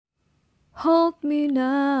Hold me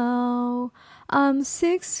now. I'm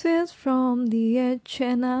 6 feet from the edge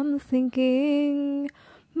and I'm thinking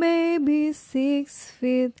maybe 6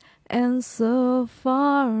 feet and so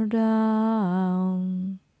far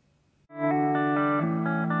down.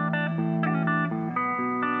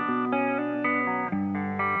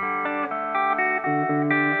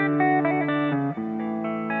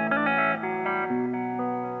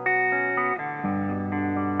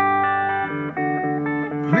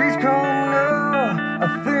 Please come now, I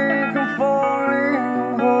think I'm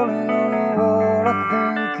falling, holding on to what I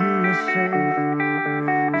think is safe.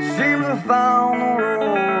 It seems I found the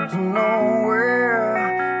road to nowhere,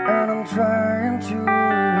 and I'm trying to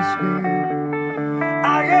escape.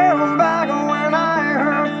 I am back when I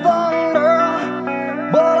heard thunder,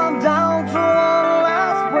 but I'm down to one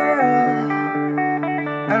last breath.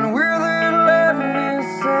 And with it, let me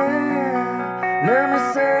say,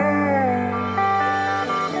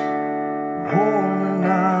 hold me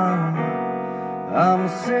now. I'm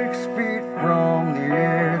 6 feet from the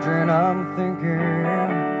edge and I'm thinking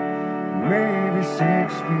maybe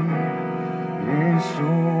 6 feet is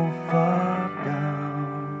so far down.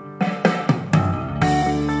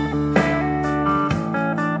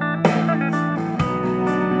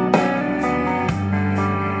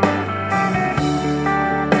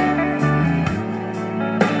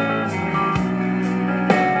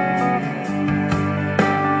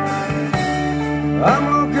 I'm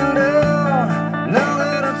looking down, now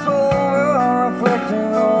that it's over,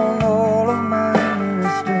 reflecting on all of my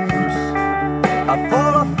mistakes. I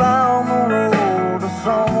thought I found the road to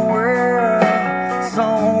somewhere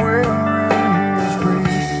in His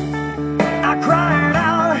grace. I cried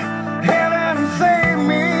out, heaven save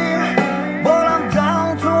me, but I'm down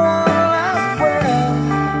to one last breath.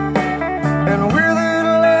 And with it,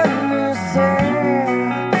 let me say,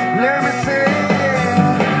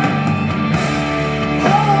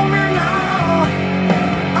 hold me now.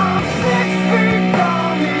 I'm 6 feet from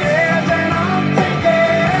the edge and I'm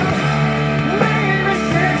thinking maybe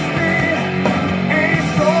 6 feet ain't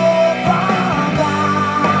so far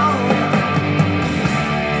down.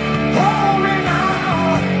 Hold me now.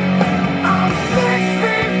 I'm 6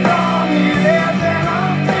 feet from the edge and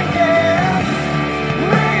I'm thinking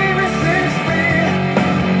maybe 6 feet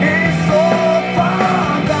ain't so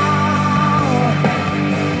far down.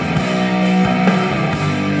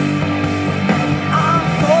 I'm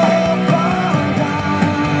so far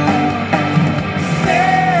down.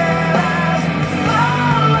 Said as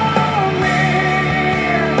follow me,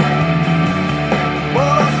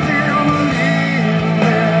 but I still believe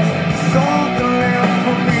there's something left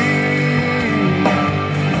for me.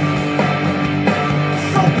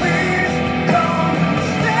 So please come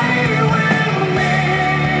stay with me,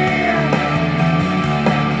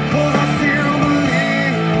 'cause I still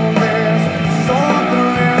believe there's something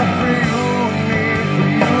left for you and me, for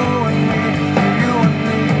you and me, for you and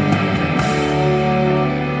me.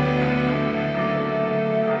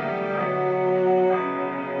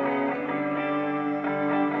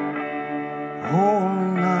 Hold me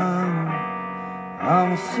now.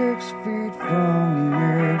 I'm 6 feet from the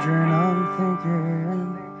edge and I'm thinking.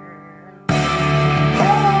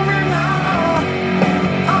 Hold me now.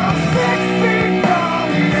 I'm 6 feet from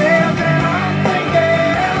the edge and I'm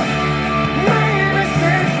thinking maybe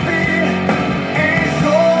 6 feet ain't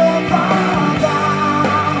so far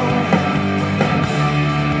down.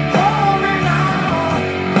 Hold me now.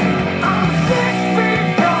 I'm 6 feet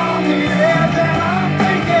from the edge and I'm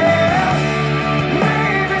thinking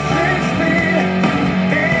maybe 6 feet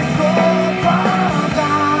ain't so far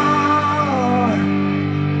down.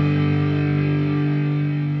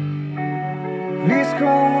 Please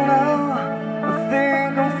come now, I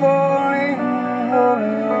think I'm falling,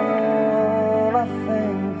 holding on to what I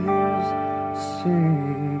think is safe.